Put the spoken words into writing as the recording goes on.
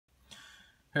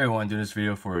Hey everyone, doing this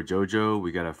video for JoJo.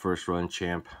 We got a first run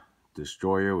champ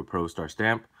destroyer with Pro Star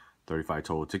stamp, 35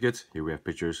 total tickets. Here we have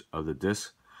pictures of the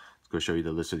disc. Let's go show you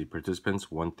the list of the participants,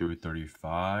 1 through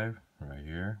 35, right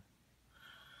here.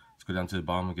 Let's go down to the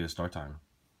bottom and get a start time.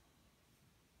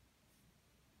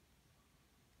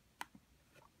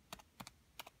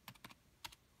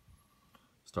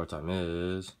 Start time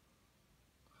is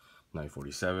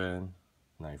 9:47,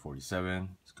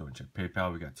 9:47. Let's go and check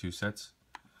PayPal. We got 2 sets.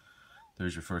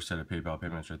 There's your first set of PayPal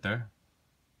payments right there.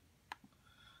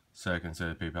 Second set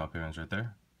of PayPal payments right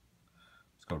there.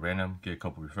 Let's go random, get a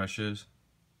couple refreshes.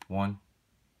 1,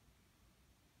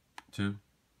 2.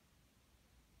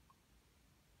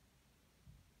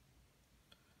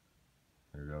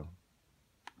 There we go.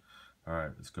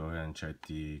 Alright, let's go ahead and check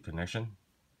the connection.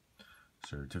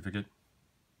 Certificate.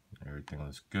 Everything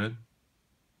looks good.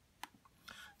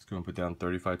 Let's go and put down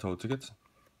 35 total tickets.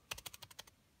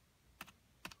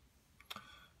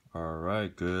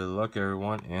 Alright, good luck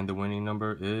everyone. And the winning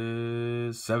number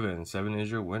is 7. 7 is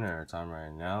your winner. Time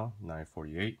right now,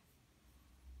 9:48.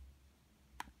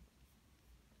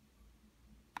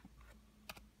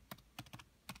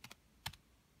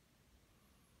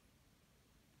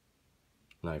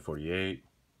 Let's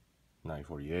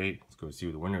go see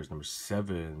who the winner is. Number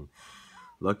 7.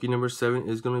 Lucky number 7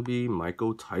 is going to be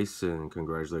Michael Tyson.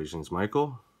 Congratulations,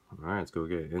 Michael. Alright, let's go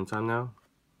get in time now.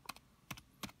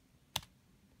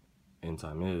 In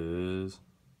time is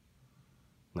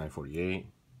 9:48.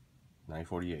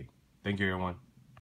 Thank you, everyone.